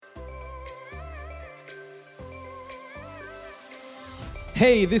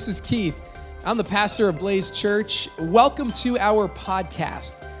Hey, this is Keith. I'm the pastor of Blaze Church. Welcome to our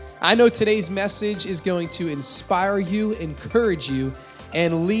podcast. I know today's message is going to inspire you, encourage you,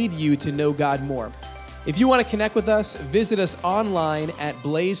 and lead you to know God more. If you want to connect with us, visit us online at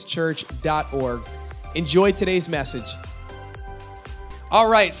blazechurch.org. Enjoy today's message. All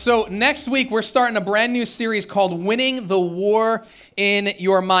right, so next week we're starting a brand new series called Winning the War in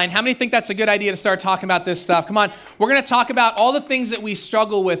Your Mind. How many think that's a good idea to start talking about this stuff? Come on, we're going to talk about all the things that we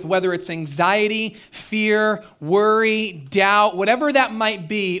struggle with, whether it's anxiety, fear, worry, doubt, whatever that might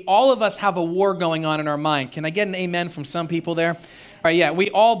be. All of us have a war going on in our mind. Can I get an amen from some people there? All right, yeah, we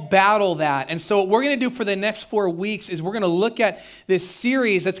all battle that. And so what we're going to do for the next 4 weeks is we're going to look at this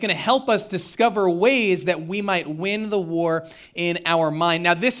series that's going to help us discover ways that we might win the war in our mind.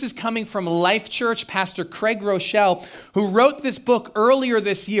 Now, this is coming from Life Church, Pastor Craig Rochelle, who wrote this book earlier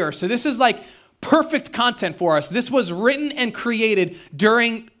this year. So this is like perfect content for us. This was written and created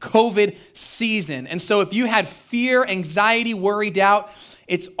during COVID season. And so if you had fear, anxiety, worry, doubt,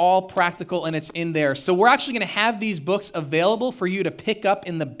 it's all practical and it's in there. So we're actually going to have these books available for you to pick up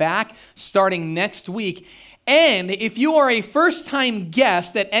in the back starting next week. And if you are a first-time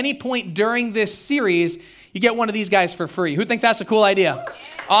guest at any point during this series, you get one of these guys for free. Who thinks that's a cool idea?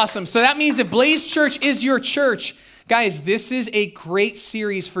 Awesome. So that means if Blaze Church is your church, guys, this is a great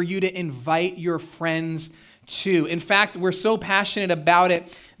series for you to invite your friends to. In fact, we're so passionate about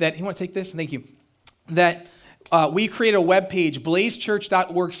it that, you want to take this? Thank you. That we created a webpage,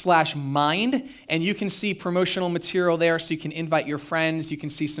 blazechurch.org/mind, and you can see promotional material there so you can invite your friends. You can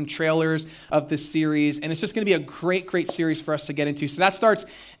see some trailers of this series, and it's just going to be a great, great series for us to get into. So that starts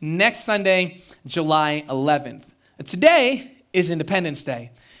next Sunday, July 11th. Today is Independence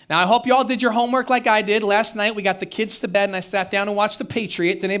Day. Now, I hope you all did your homework like I did. Last night, we got the kids to bed, and I sat down and watched The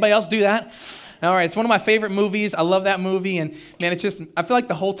Patriot. Did anybody else do that? All right, it's one of my favorite movies. I love that movie, and man, it's just, I feel like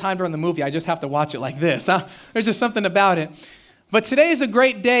the whole time during the movie, I just have to watch it like this. There's just something about it. But today is a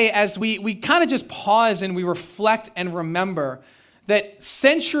great day as we kind of just pause and we reflect and remember that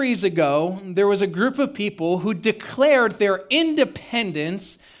centuries ago, there was a group of people who declared their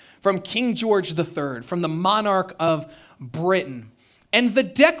independence from King George III, from the monarch of Britain. And the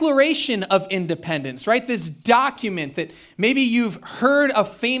Declaration of Independence, right? This document that maybe you've heard a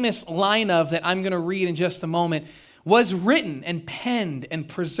famous line of that I'm going to read in just a moment, was written and penned and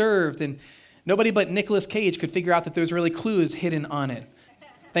preserved, and nobody but Nicolas Cage could figure out that there's really clues hidden on it.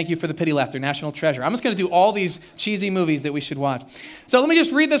 Thank you for the pity laughter, National Treasure. I'm just going to do all these cheesy movies that we should watch. So let me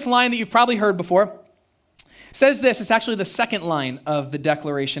just read this line that you've probably heard before. It says this, it's actually the second line of the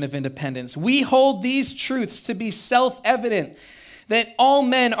Declaration of Independence. We hold these truths to be self-evident, that all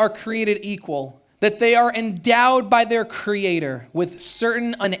men are created equal, that they are endowed by their Creator with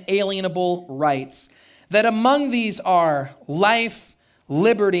certain unalienable rights, that among these are life,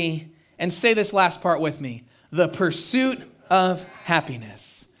 liberty, and say this last part with me, the pursuit of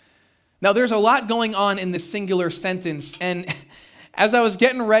happiness. Now, there's a lot going on in this singular sentence, and as I was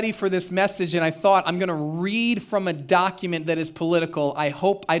getting ready for this message and I thought I'm going to read from a document that is political, I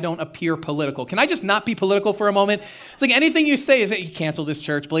hope I don't appear political. Can I just not be political for a moment? It's like anything you say is that you cancel this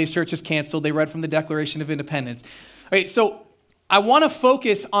church. Blaze Church is canceled. They read from the Declaration of Independence. All right, so I want to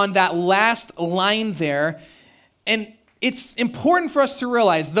focus on that last line there. And it's important for us to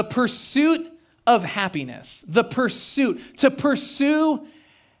realize the pursuit of happiness, the pursuit, to pursue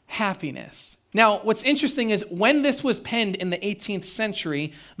happiness. Now, what's interesting is when this was penned in the 18th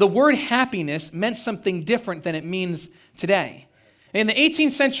century, the word happiness meant something different than it means today. In the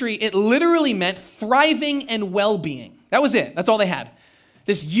 18th century, it literally meant thriving and well-being. That was it. That's all they had.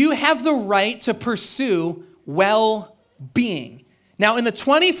 This, you have the right to pursue well-being. Now, in the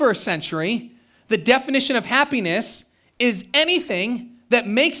 21st century, the definition of happiness is anything that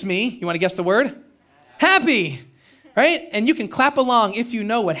makes me, you want to guess the word? Happy. Right? And you can clap along if you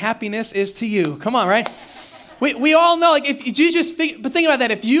know what happiness is to you. Come on, right? We all know, like, if you just but think about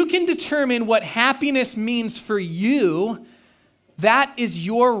that. If you can determine what happiness means for you, that is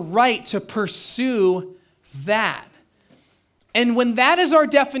your right to pursue that. And when that is our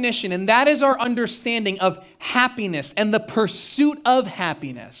definition and that is our understanding of happiness and the pursuit of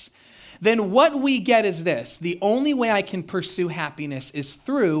happiness, then what we get is this. The only way I can pursue happiness is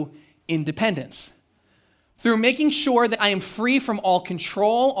through independence. Through making sure that I am free from all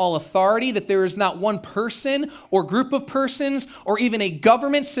control, all authority, that there is not one person or group of persons or even a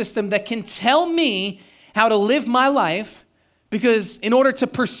government system that can tell me how to live my life, because in order to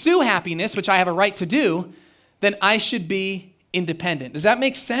pursue happiness, which I have a right to do, then I should be independent. Does that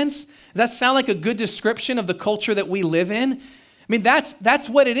make sense? Does that sound like a good description of the culture that we live in? mean, that's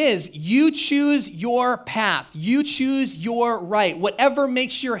what it is. You choose your path. You choose your right. Whatever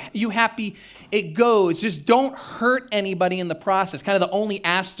makes you happy, it goes. Just don't hurt anybody in the process. Kind of the only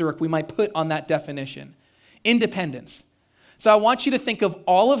asterisk we might put on that definition. Independence. So I want you to think of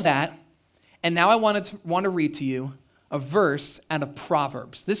all of that, and now I want to read to you a verse out of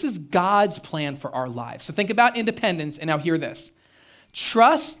Proverbs. This is God's plan for our lives. So think about independence, and now hear this.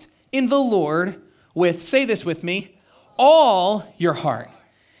 Trust in the Lord with, say this with me, all your heart,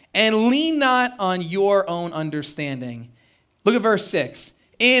 and lean not on your own understanding. Look at verse 6.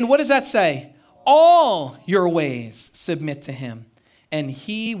 And what does that say? All your ways submit to him, and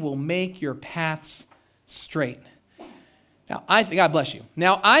he will make your paths straight. Now, God bless you.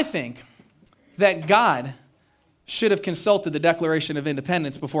 Now, I think that God should have consulted the Declaration of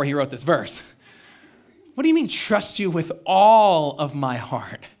Independence before he wrote this verse. What do you mean, trust you with all of my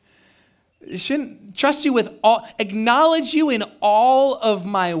heart? It shouldn't trust you with all, acknowledge you in all of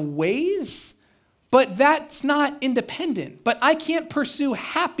my ways, but that's not independent. But I can't pursue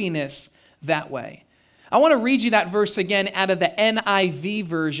happiness that way. I want to read you that verse again out of the NIV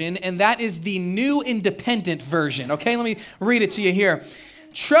version, and that is the New Independent Version. Okay, let me read it to you here.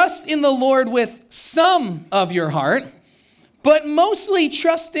 Trust in the Lord with some of your heart, but mostly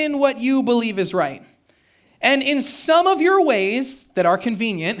trust in what you believe is right. And in some of your ways that are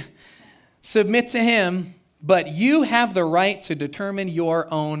convenient, submit to him, but you have the right to determine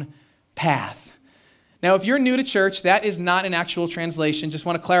your own path. Now, if you're new to church, that is not an actual translation. Just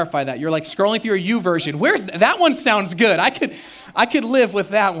want to clarify that. You're like scrolling through your version. Where's that one? Sounds good. I could live with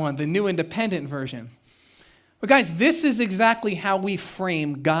that one, the New Independent Version. But guys, this is exactly how we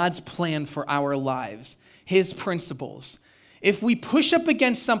frame God's plan for our lives, his principles. If we push up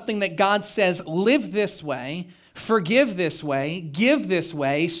against something that God says, live this way, forgive this way, give this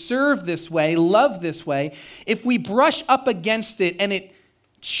way, serve this way, love this way, if we brush up against it and it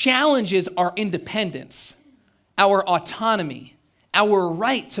challenges our independence, our autonomy, our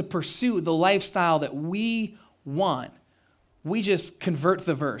right to pursue the lifestyle that we want, we just convert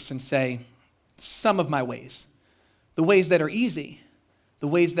the verse and say, some of my ways, the ways that are easy, the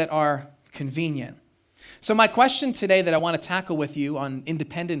ways that are convenient. So my question today that I want to tackle with you on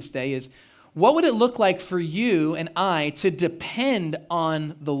Independence Day is, what would it look like for you and I to depend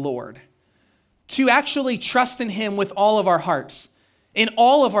on the Lord, to actually trust in him with all of our hearts? In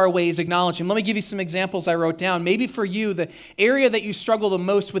all of our ways, acknowledge him. Let me give you some examples I wrote down. Maybe for you, the area that you struggle the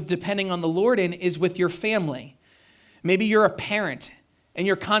most with depending on the Lord in is with your family. Maybe you're a parent and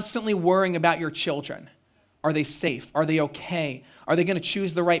you're constantly worrying about your children. Are they safe? Are they okay? Are they going to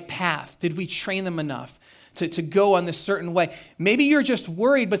choose the right path? Did we train them enough to go on this certain way? Maybe you're just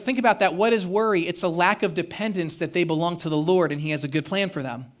worried, but think about that. What is worry? It's a lack of dependence that they belong to the Lord and he has a good plan for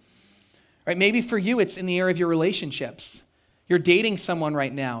them. Right? Maybe for you, it's in the area of your relationships. You're dating someone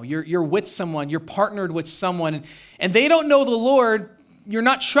right now. You're with someone. You're partnered with someone. And they don't know the Lord. You're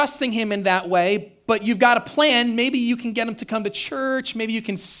not trusting him in that way, but you've got a plan. Maybe you can get them to come to church. Maybe you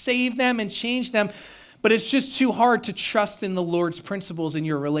can save them and change them. But it's just too hard to trust in the Lord's principles in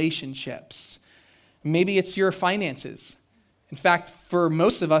your relationships. Maybe it's your finances. In fact, for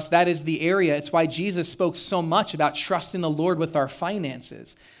most of us, that is the area. It's why Jesus spoke so much about trusting the Lord with our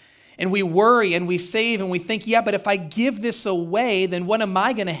finances. And we worry and we save and we think, yeah, but if I give this away, then what am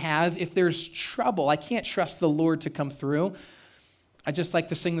I going to have if there's trouble? I can't trust the Lord to come through. I just like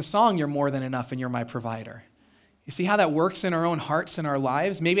to sing the song, you're more than enough and you're my provider. You see how that works in our own hearts and our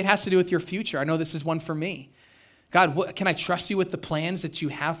lives? Maybe it has to do with your future. I know this is one for me. God, can I trust you with the plans that you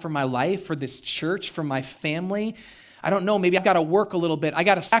have for my life, for this church, for my family? I don't know. Maybe I've got to work a little bit. I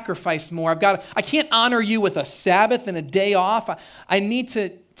got to sacrifice more. I can't honor you with a Sabbath and a day off. I need to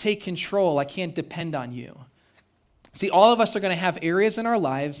take control. I can't depend on you. See, all of us are going to have areas in our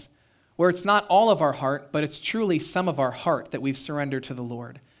lives where it's not all of our heart, but it's truly some of our heart that we've surrendered to the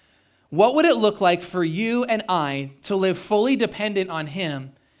Lord. What would it look like for you and I to live fully dependent on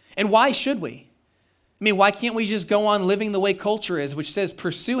him? And why should we? I mean, why can't we just go on living the way culture is, which says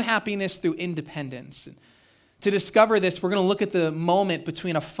pursue happiness through independence? To discover this, we're going to look at the moment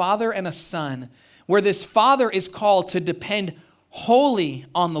between a father and a son, where this father is called to depend wholly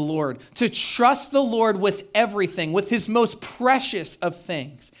on the Lord, to trust the Lord with everything, with his most precious of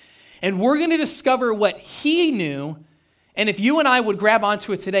things. And we're going to discover what he knew. And if you and I would grab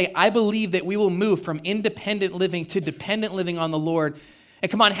onto it today, I believe that we will move from independent living to dependent living on the Lord. And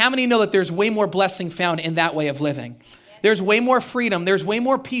come on, how many know that there's way more blessing found in that way of living? There's way more freedom. There's way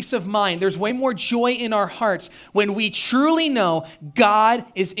more peace of mind. There's way more joy in our hearts when we truly know God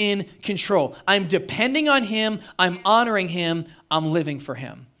is in control. I'm depending on him. I'm honoring him. I'm living for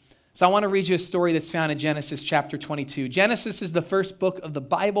him. So I want to read you a story that's found in Genesis chapter 22. Genesis is the first book of the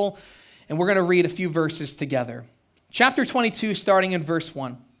Bible, and we're going to read a few verses together. Chapter 22, starting in verse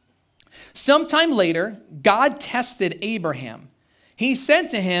 1. Sometime later, God tested Abraham. He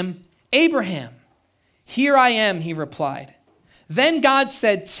said to him, "Abraham." "Here I am," he replied. Then God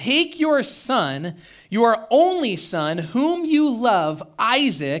said, "Take your son, your only son, whom you love,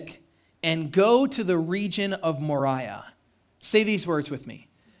 Isaac, and go to the region of Moriah." Say these words with me.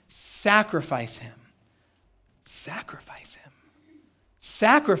 Sacrifice him. Sacrifice him.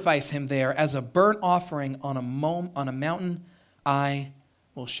 Sacrifice him there as a burnt offering on a mountain I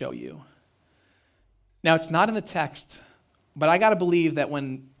will show you. Now, it's not in the text, but I got to believe that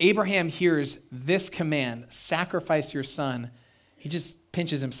when Abraham hears this command, sacrifice your son, he just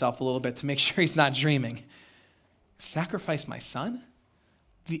pinches himself a little bit to make sure he's not dreaming. Sacrifice my son?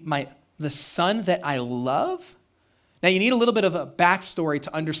 The son that I love? Now, you need a little bit of a backstory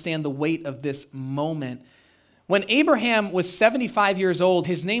to understand the weight of this moment. When Abraham was 75 years old,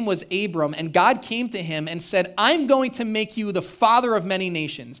 his name was Abram, and God came to him and said, "I'm going to make you the father of many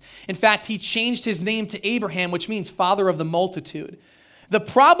nations." In fact, he changed his name to Abraham, which means father of the multitude. The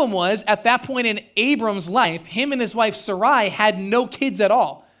problem was, at that point in Abram's life, him and his wife Sarai had no kids at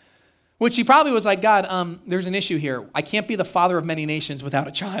all, which he probably was like, "God, there's an issue here. I can't be the father of many nations without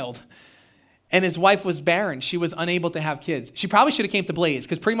a child." And his wife was barren. She was unable to have kids. She probably should have came to Blaze,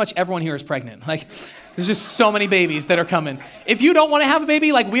 because pretty much everyone here is pregnant. Like, there's just so many babies that are coming. If you don't want to have a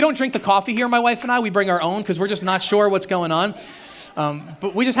baby, like, we don't drink the coffee here, my wife and I. We bring our own because we're just not sure what's going on.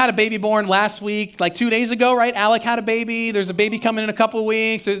 But we just had a baby born last week, like 2 days ago, right? Alec had a baby. There's a baby coming in a couple of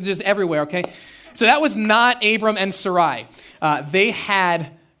weeks. It's just everywhere, okay? So that was not Abram and Sarai. They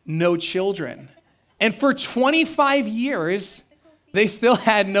had no children. And for 25 years, they still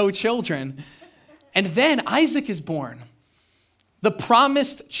had no children. And then Isaac is born, the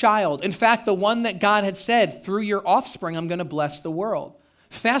promised child. In fact, the one that God had said, "Through your offspring, I'm going to bless the world."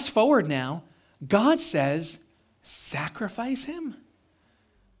 Fast forward now, God says, sacrifice him?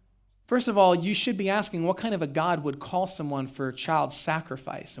 First of all, you should be asking what kind of a God would call someone for child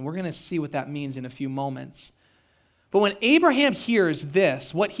sacrifice. And we're going to see what that means in a few moments. But when Abraham hears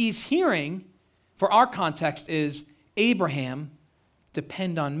this, what he's hearing, for our context, is, "Abraham,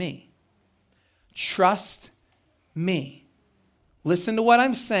 depend on me. Trust me. Listen to what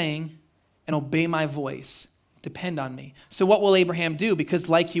I'm saying and obey my voice. Depend on me." So what will Abraham do? Because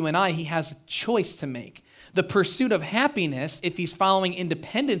like you and I, he has a choice to make. The pursuit of happiness, if he's following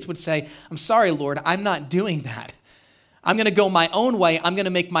independence, would say, "I'm sorry, Lord, I'm not doing that. I'm going to go my own way. I'm going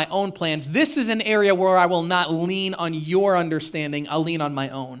to make my own plans. This is an area where I will not lean on your understanding. I'll lean on my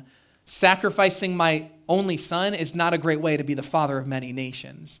own." Sacrificing my only son is not a great way to be the father of many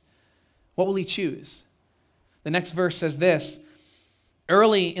nations. What will he choose? The next verse says this: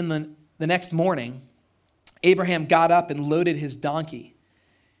 "Early in the next morning, Abraham got up and loaded his donkey.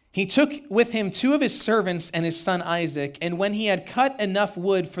 He took with him 2 of his servants and his son Isaac, and when he had cut enough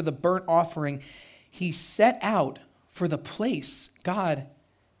wood for the burnt offering, he set out for the place God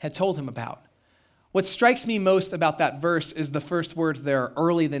had told him about." What strikes me most about that verse is the first words there,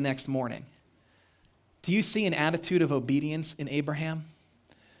 "early the next morning." Do you see an attitude of obedience in Abraham?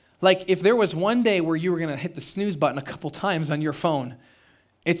 Like, if there was one day where you were going to hit the snooze button a couple times on your phone,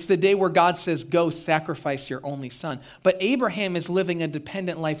 it's the day where God says, "Go sacrifice your only son." But Abraham is living a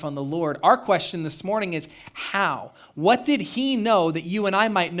dependent life on the Lord. Our question this morning is, how? What did he know that you and I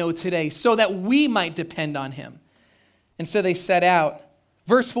might know today so that we might depend on him? And so they set out.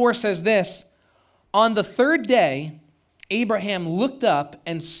 Verse 4 says this: "On the 3rd day, Abraham looked up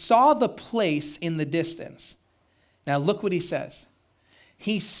and saw the place in the distance." Now look what he says.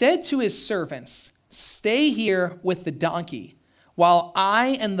 "He said to his servants, 'Stay here with the donkey, while I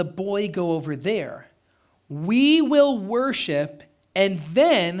and the boy go over there. We will worship, and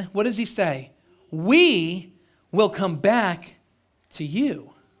then,'" what does he say? "We will come back to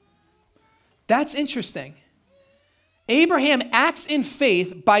you." That's interesting. Abraham acts in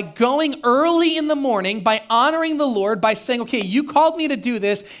faith by going early in the morning, by honoring the Lord, by saying, "Okay, you called me to do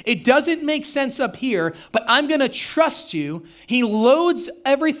this. It doesn't make sense up here, but I'm going to trust you." He loads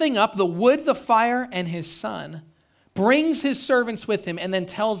everything up, the wood, the fire, and his son, brings his servants with him, and then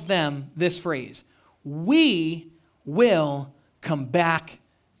tells them this phrase: "We will come back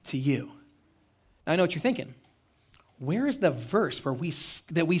to you." Now, I know what you're thinking. Where is the verse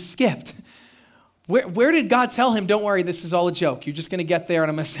that we skipped? Where did God tell him, "Don't worry, this is all a joke. You're just going to get there and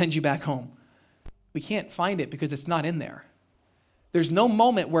I'm going to send you back home"? We can't find it because it's not in there. There's no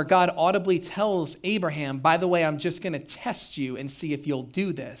moment where God audibly tells Abraham, "By the way, I'm just going to test you and see if you'll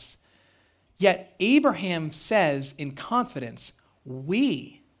do this." Yet Abraham says in confidence,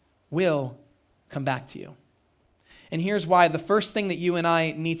 "We will come back to you. And here's why. The first thing that you and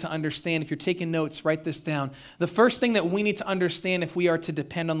I need to understand, if you're taking notes, write this down. The first thing that we need to understand if we are to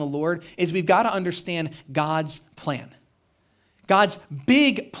depend on the Lord is we've got to understand God's plan. God's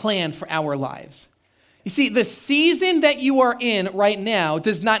big plan for our lives. You see, the season that you are in right now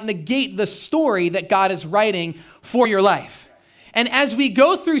does not negate the story that God is writing for your life. And as we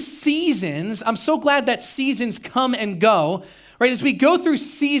go through seasons, I'm so glad that seasons come and go. Right, as we go through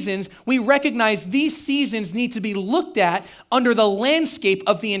seasons, we recognize these seasons need to be looked at under the landscape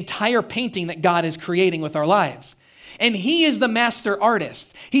of the entire painting that God is creating with our lives. And He is the master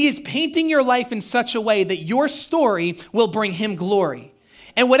artist. He is painting your life in such a way that your story will bring Him glory.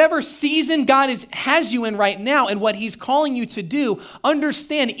 And whatever season God has you in right now and what He's calling you to do,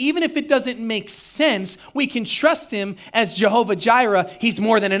 understand, even if it doesn't make sense, we can trust Him as Jehovah Jireh. He's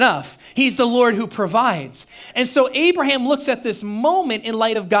more than enough. He's the Lord who provides. And so Abraham looks at this moment in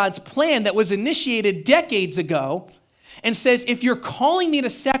light of God's plan that was initiated decades ago and says, if you're calling me to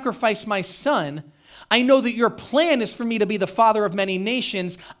sacrifice my son, I know that your plan is for me to be the father of many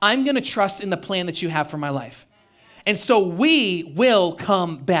nations. I'm going to trust in the plan that you have for my life. And so we will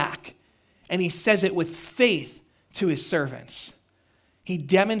come back. And he says it with faith to his servants. He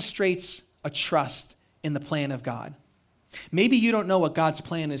demonstrates a trust in the plan of God. Maybe you don't know what God's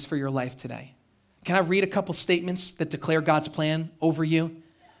plan is for your life today. Can I read a couple statements that declare God's plan over you?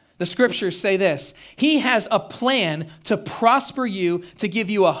 The scriptures say this: He has a plan to prosper you, to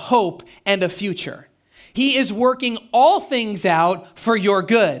give you a hope and a future. He is working all things out for your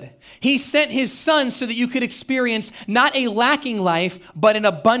good. He sent His Son so that you could experience not a lacking life, but an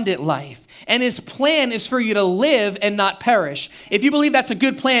abundant life. And His plan is for you to live and not perish. If you believe that's a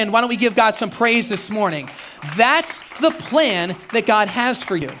good plan, why don't we give God some praise this morning? That's the plan that God has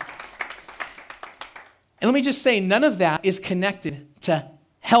for you. And let me just say, none of that is connected to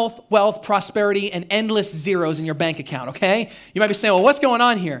health, wealth, prosperity, and endless zeros in your bank account, okay? You might be saying, well, what's going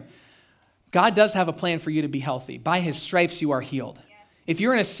on here? God does have a plan for you to be healthy. By His stripes, you are healed. If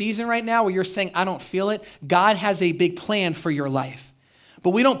you're in a season right now where you're saying, I don't feel it, God has a big plan for your life. But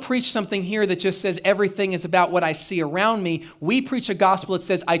we don't preach something here that just says everything is about what I see around me. We preach a gospel that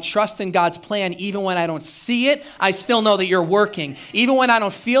says, I trust in God's plan. Even when I don't see it, I still know that you're working. Even when I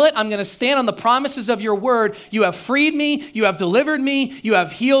don't feel it, I'm going to stand on the promises of your word. You have freed me. You have delivered me. You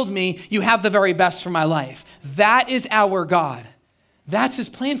have healed me. You have the very best for my life. That is our God. That's His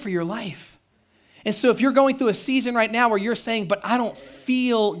plan for your life. And so if you're going through a season right now where you're saying, but I don't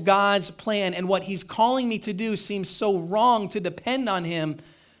feel God's plan and what He's calling me to do seems so wrong to depend on Him,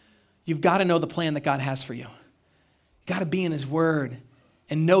 you've got to know the plan that God has for you. You've got to be in His word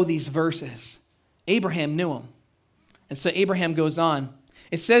and know these verses. Abraham knew them. And so Abraham goes on.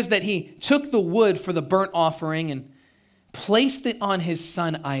 It says that he took the wood for the burnt offering and placed it on his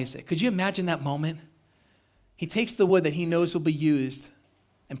son Isaac. Could you imagine that moment? He takes the wood that he knows will be used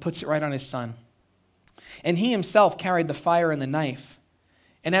and puts it right on his son. And he himself carried the fire and the knife.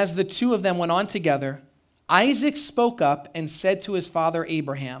 And as the two of them went on together, Isaac spoke up and said to his father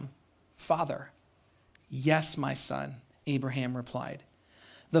Abraham, Father. Yes, my son, Abraham replied.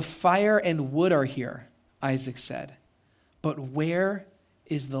 The fire and wood are here, Isaac said. But where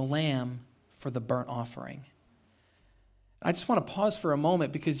is the lamb for the burnt offering? I just want to pause for a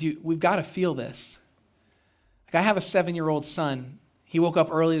moment because we've got to feel this. Like I have a 7-year-old son. He woke up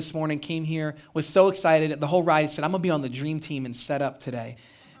early this morning, came here, was so excited. The whole ride, he said, I'm going to be on the dream team and set up today.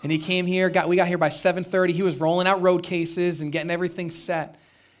 And he came here, we got here by 7:30. He was rolling out road cases and getting everything set.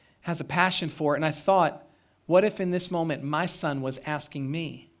 Has a passion for it. And I thought, what if in this moment my son was asking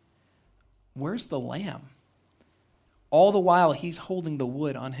me, where's the lamb? All the while he's holding the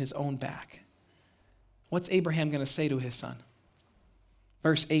wood on his own back. What's Abraham going to say to his son?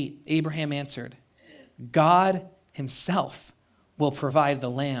 Verse 8, Abraham answered, God Himself will provide the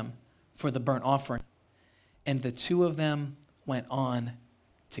lamb for the burnt offering. And the two of them went on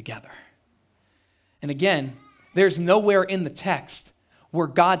together. And again, there's nowhere in the text where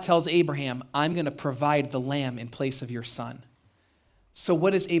God tells Abraham, I'm going to provide the lamb in place of your son. So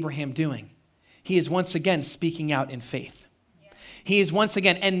what is Abraham doing? He is once again speaking out in faith. He is once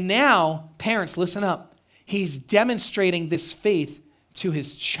again, and now, parents, listen up. He's demonstrating this faith to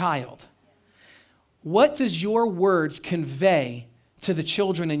his child. What does your words convey to the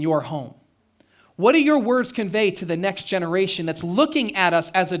children in your home? What do your words convey to the next generation that's looking at us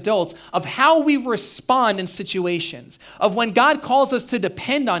as adults of how we respond in situations, of when God calls us to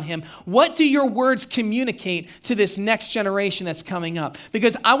depend on Him? What do your words communicate to this next generation that's coming up?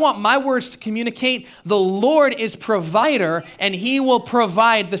 Because I want my words to communicate the Lord is provider and He will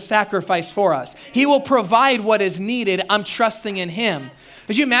provide the sacrifice for us. He will provide what is needed. I'm trusting in Him.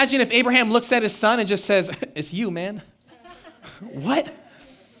 Could you imagine if Abraham looks at his son and just says, it's you, man. What?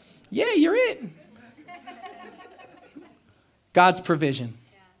 Yeah, you're it. God's provision.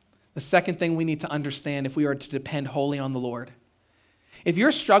 The second thing we need to understand if we are to depend wholly on the Lord. If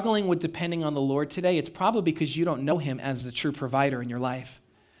you're struggling with depending on the Lord today, it's probably because you don't know him as the true provider in your life.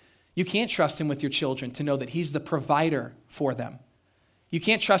 You can't trust him with your children to know that he's the provider for them. You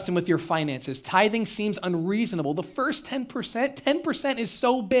can't trust him with your finances. Tithing seems unreasonable. The first 10% is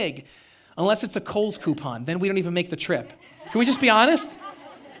so big. Unless it's a Kohl's coupon, then we don't even make the trip. Can we just be honest?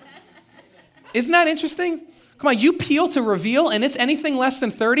 Isn't that interesting? Come on, you peel to reveal and it's anything less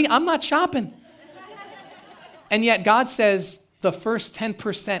than 30, I'm not shopping. And yet God says the first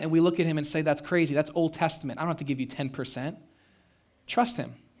 10%, and we look at him and say, that's crazy. That's Old Testament. I don't have to give you 10%. Trust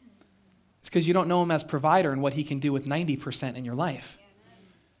him. It's because you don't know him as provider and what he can do with 90% in your life.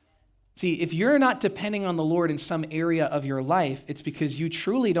 See, if you're not depending on the Lord in some area of your life, it's because you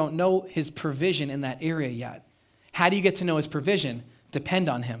truly don't know his provision in that area yet. How do you get to know his provision? Depend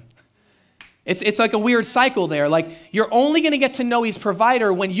on him. It's like a weird cycle there. Like, you're only going to get to know he's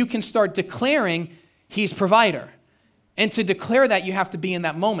provider when you can start declaring he's provider. And to declare that, you have to be in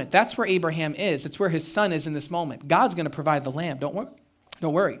that moment. That's where Abraham is. It's where his son is in this moment. God's going to provide the lamb. Don't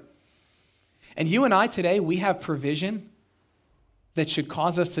worry. And you and I today, we have provision that should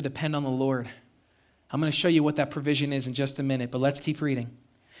cause us to depend on the Lord. I'm going to show you what that provision is in just a minute, but let's keep reading.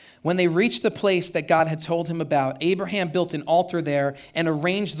 When they reached the place that God had told him about, Abraham built an altar there and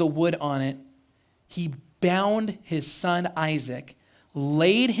arranged the wood on it. He bound his son Isaac,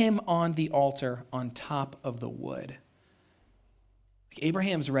 laid him on the altar on top of the wood.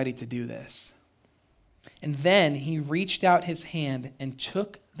 Abraham's ready to do this. And then he reached out his hand and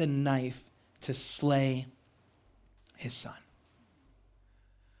took the knife to slay his son.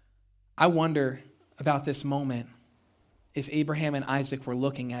 I wonder about this moment if Abraham and Isaac were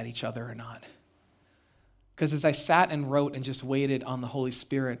looking at each other or not. Because as I sat and wrote and just waited on the Holy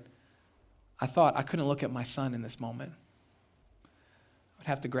Spirit, I thought I couldn't look at my son in this moment. I'd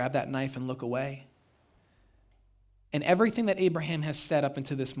have to grab that knife and look away. And everything that Abraham has said up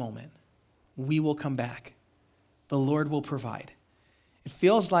until this moment, we will come back. The Lord will provide. It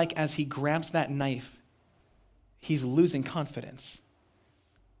feels like as he grabs that knife, he's losing confidence.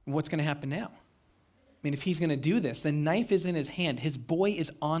 What's going to happen now? I mean, if he's going to do this, the knife is in his hand. His boy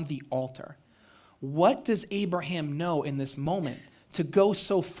is on the altar. What does Abraham know in this moment to go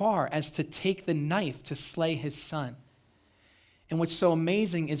so far as to take the knife to slay his son? And what's so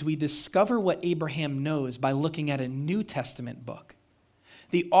amazing is we discover what Abraham knows by looking at a New Testament book.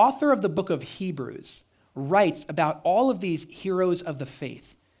 The author of the book of Hebrews writes about all of these heroes of the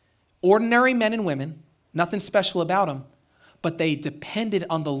faith. Ordinary men and women, nothing special about them, but they depended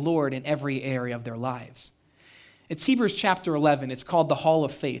on the Lord in every area of their lives. It's Hebrews chapter 11. It's called the Hall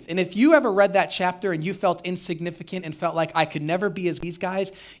of Faith. And if you ever read that chapter and you felt insignificant and felt like I could never be as these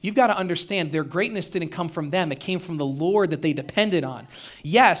guys, you've got to understand their greatness didn't come from them. It came from the Lord that they depended on.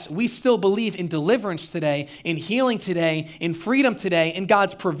 Yes, we still believe in deliverance today, in healing today, in freedom today, in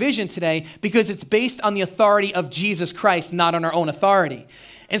God's provision today, because it's based on the authority of Jesus Christ, not on our own authority.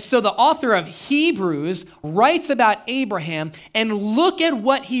 And so the author of Hebrews writes about Abraham, and look at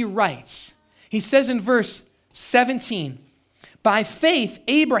what he writes. He says in verse 17, by faith,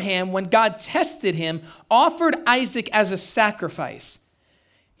 Abraham, when God tested him, offered Isaac as a sacrifice.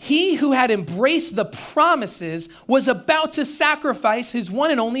 He who had embraced the promises was about to sacrifice his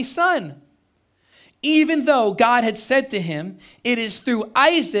one and only son. Even though God had said to him, it is through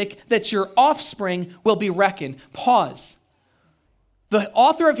Isaac that your offspring will be reckoned. Pause. The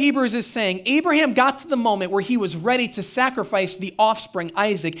author of Hebrews is saying Abraham got to the moment where he was ready to sacrifice the offspring,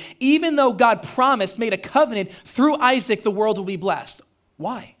 Isaac, even though God promised, made a covenant, through Isaac the world will be blessed.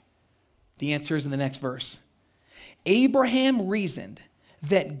 Why? The answer is in the next verse. Abraham reasoned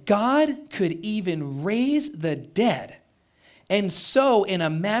that God could even raise the dead, and so in a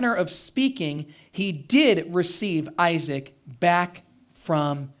manner of speaking, he did receive Isaac back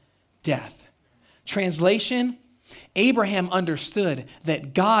from death. Translation: Abraham understood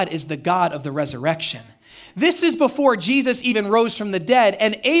that God is the God of the resurrection. This is before Jesus even rose from the dead,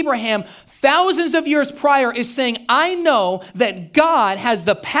 and Abraham, thousands of years prior, is saying, I know that God has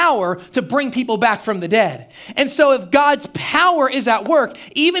the power to bring people back from the dead. And so if God's power is at work,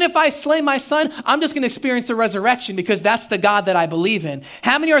 even if I slay my son, I'm just going to experience the resurrection because that's the God that I believe in.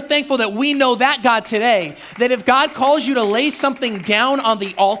 How many are thankful that we know that God today? That if God calls you to lay something down on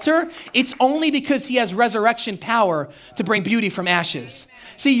the altar, it's only because he has resurrection power to bring beauty from ashes.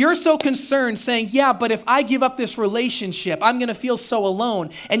 See, you're so concerned saying, yeah, but if I give up this relationship, I'm going to feel so alone.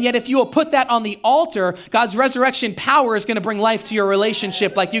 And yet if you will put that on the altar, God's resurrection power is going to bring life to your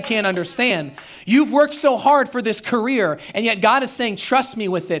relationship like you can't understand. You've worked so hard for this career, and yet God is saying, trust me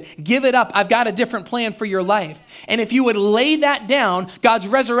with it. Give it up. I've got a different plan for your life. And if you would lay that down, God's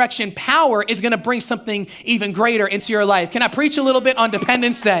resurrection power is going to bring something even greater into your life. Can I preach a little bit on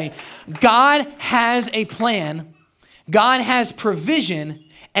Dependence Day? God has a plan. God has provision,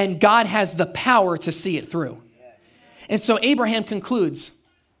 and God has the power to see it through. And so Abraham concludes,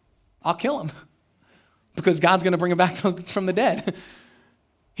 I'll kill him because God's going to bring him back from the dead.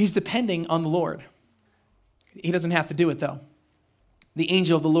 He's depending on the Lord. He doesn't have to do it, though. The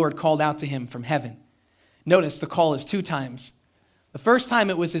angel of the Lord called out to him from heaven. Notice the call is 2 times. The first time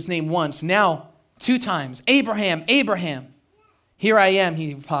it was his name once. Now 2 times. Abraham, Abraham. Here I am,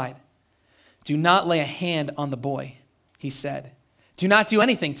 he replied. Do not lay a hand on the boy, he said. Do not do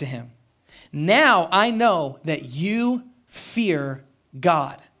anything to him. Now I know that you fear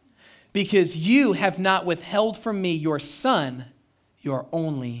God, because you have not withheld from me your son, your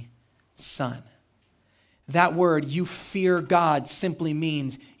only son. That word, you fear God, simply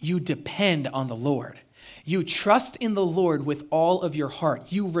means you depend on the Lord. You trust in the Lord with all of your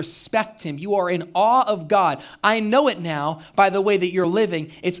heart. You respect him. You are in awe of God. I know it now by the way that you're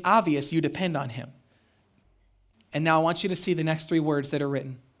living. It's obvious you depend on him. And now I want you to see the next 3 words that are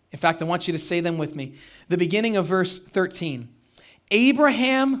written. In fact, I want you to say them with me. The beginning of verse 13.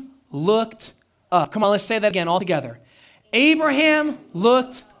 Abraham looked up. Come on, let's say that again all together. Abraham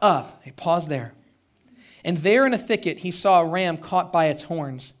looked up. Hey, pause there. And there in a thicket, he saw a ram caught by its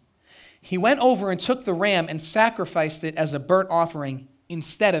horns. He went over and took the ram and sacrificed it as a burnt offering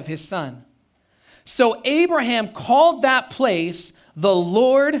instead of his son. So Abraham called that place, the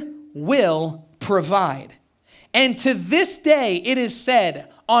Lord will provide. And to this day it is said,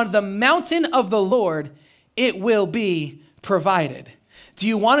 on the mountain of the Lord it will be provided. Do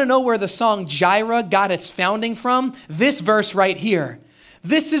you want to know where the song Jireh got its founding from? This verse right here.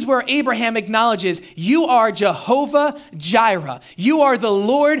 This is where Abraham acknowledges, you are Jehovah Jireh. You are the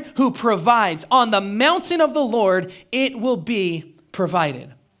Lord who provides. On the mountain of the Lord, it will be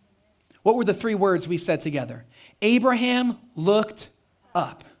provided. What were the 3 words we said together? Abraham looked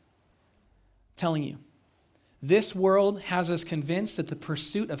up. I'm telling you, this world has us convinced that the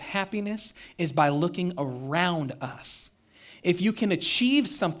pursuit of happiness is by looking around us. If you can achieve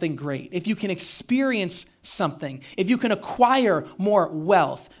something great, if you can experience something, if you can acquire more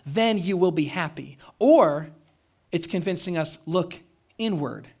wealth, then you will be happy. Or it's convincing us, look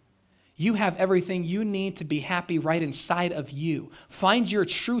inward. You have everything you need to be happy right inside of you. Find your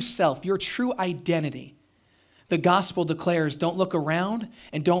true self, your true identity. The gospel declares, don't look around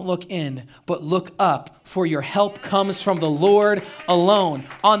and don't look in, but look up, for your help comes from the Lord alone.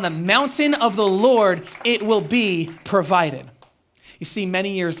 On the mountain of the Lord, it will be provided. You see,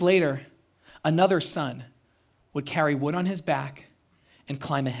 many years later, another son would carry wood on his back and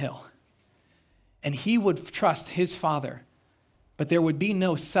climb a hill. And he would trust his father, but there would be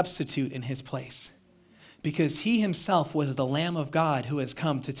no substitute in his place, because he himself was the Lamb of God who has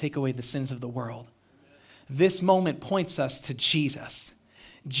come to take away the sins of the world. This moment points us to Jesus.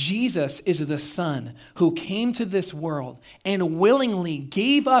 Jesus is the Son who came to this world and willingly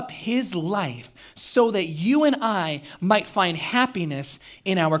gave up his life so that you and I might find happiness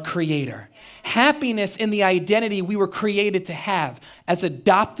in our Creator. Happiness in the identity we were created to have as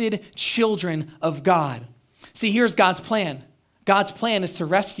adopted children of God. See, here's God's plan. God's plan is to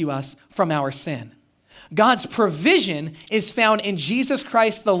rescue us from our sin. God's provision is found in Jesus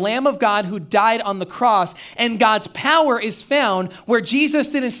Christ, the Lamb of God who died on the cross. And God's power is found where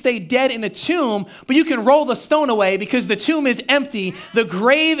Jesus didn't stay dead in a tomb, but you can roll the stone away because the tomb is empty, the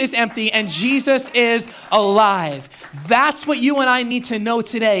grave is empty, and Jesus is alive. That's what you and I need to know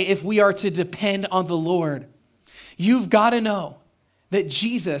today if we are to depend on the Lord. You've got to know that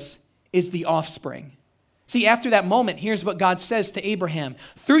Jesus is the offspring. See, after that moment, here's what God says to Abraham.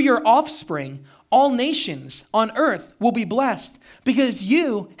 Through your offspring, all nations on earth will be blessed because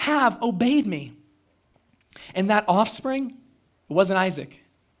you have obeyed me. And that offspring, it wasn't Isaac,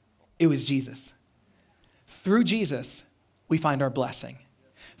 it was Jesus. Through Jesus, we find our blessing.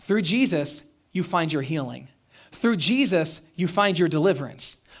 Through Jesus, you find your healing. Through Jesus, you find your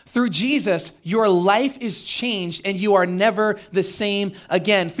deliverance. Through Jesus, your life is changed and you are never the same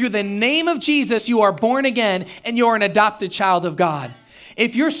again. Through the name of Jesus, you are born again and you're an adopted child of God.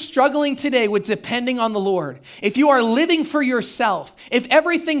 If you're struggling today with depending on the Lord, if you are living for yourself, if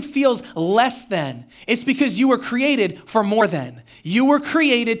everything feels less than, it's because you were created for more than. You were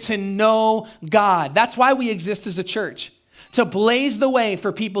created to know God. That's why we exist as a church, to blaze the way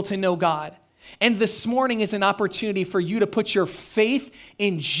for people to know God. And this morning is an opportunity for you to put your faith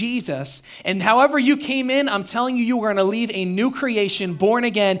in Jesus. And however you came in, I'm telling you, you are going to leave a new creation, born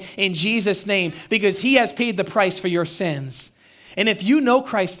again in Jesus' name, because he has paid the price for your sins. And if you know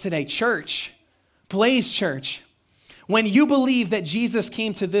Christ today, church, Blaze Church, when you believe that Jesus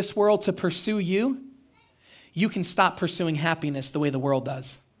came to this world to pursue you, you can stop pursuing happiness the way the world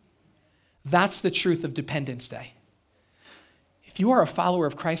does. That's the truth of Dependence Day. If you are a follower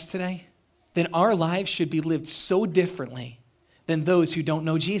of Christ today, then our lives should be lived so differently than those who don't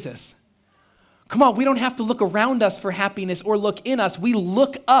know Jesus. Come on, we don't have to look around us for happiness or look in us. We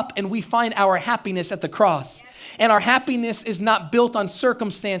look up and we find our happiness at the cross. And our happiness is not built on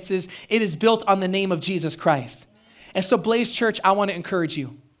circumstances. It is built on the name of Jesus Christ. And so, Blaze Church, I want to encourage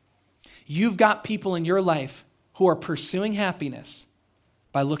you. You've got people in your life who are pursuing happiness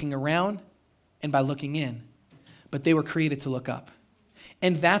by looking around and by looking in. But they were created to look up.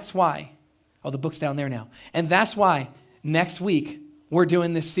 And that's why, the book's down there now. And that's why next week we're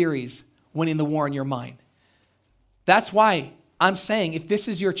doing this series, Winning the War in Your Mind. That's why I'm saying if this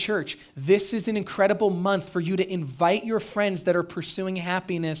is your church, this is an incredible month for you to invite your friends that are pursuing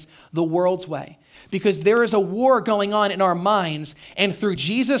happiness the world's way. Because there is a war going on in our minds, and through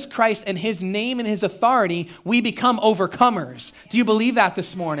Jesus Christ and his name and his authority, we become overcomers. Do you believe that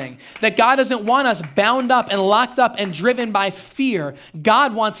this morning? That God doesn't want us bound up and locked up and driven by fear.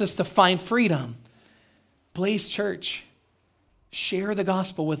 God wants us to find freedom. Blaze Church, share the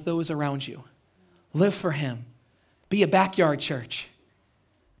gospel with those around you. Live for him. Be a backyard church.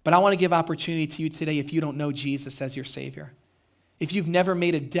 But I want to give opportunity to you today if you don't know Jesus as your Savior. If you've never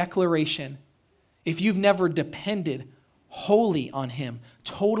made a declaration, if you've never depended wholly on him,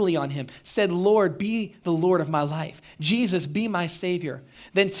 totally on him, said, Lord, be the Lord of my life. Jesus, be my Savior.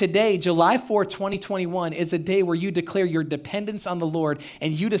 Then today, July 4, 2021, is a day where you declare your dependence on the Lord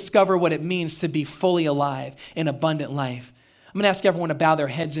and you discover what it means to be fully alive in abundant life. I'm going to ask everyone to bow their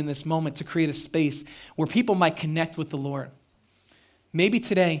heads in this moment to create a space where people might connect with the Lord. Maybe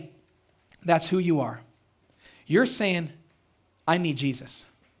today, that's who you are. You're saying, I need Jesus.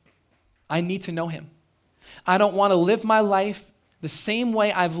 I need to know him. I don't want to live my life the same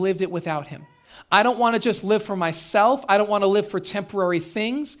way I've lived it without him. I don't want to just live for myself. I don't want to live for temporary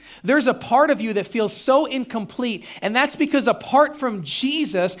things. There's a part of you that feels so incomplete, and that's because apart from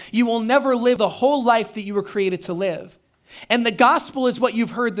Jesus, you will never live the whole life that you were created to live. And the gospel is what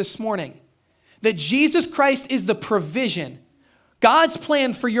you've heard this morning, that Jesus Christ is the provision, God's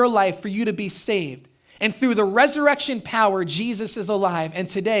plan for your life for you to be saved. And through the resurrection power, Jesus is alive. And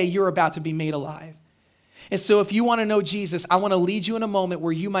today you're about to be made alive. And so if you want to know Jesus, I want to lead you in a moment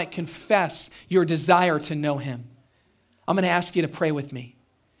where you might confess your desire to know him. I'm going to ask you to pray with me.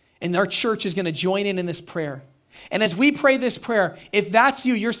 And our church is going to join in this prayer. And as we pray this prayer, if that's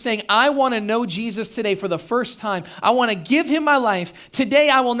you, you're saying, I want to know Jesus today for the first time. I want to give him my life. Today,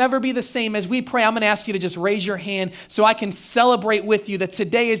 I will never be the same. As we pray, I'm going to ask you to just raise your hand so I can celebrate with you that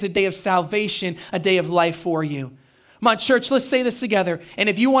today is a day of salvation, a day of life for you. Come on, church, let's say this together. And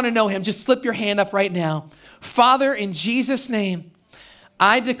if you want to know him, just slip your hand up right now. Father, in Jesus' name,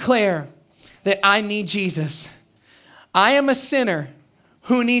 I declare that I need Jesus. I am a sinner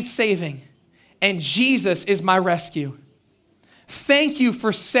who needs saving. And Jesus is my rescue. Thank you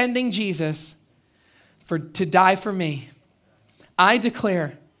for sending Jesus to die for me. I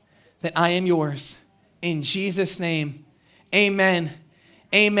declare that I am yours. In Jesus' name, amen.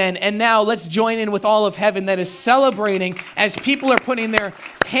 Amen. And now let's join in with all of heaven that is celebrating as people are putting their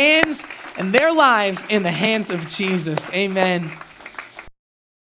hands and their lives in the hands of Jesus. Amen.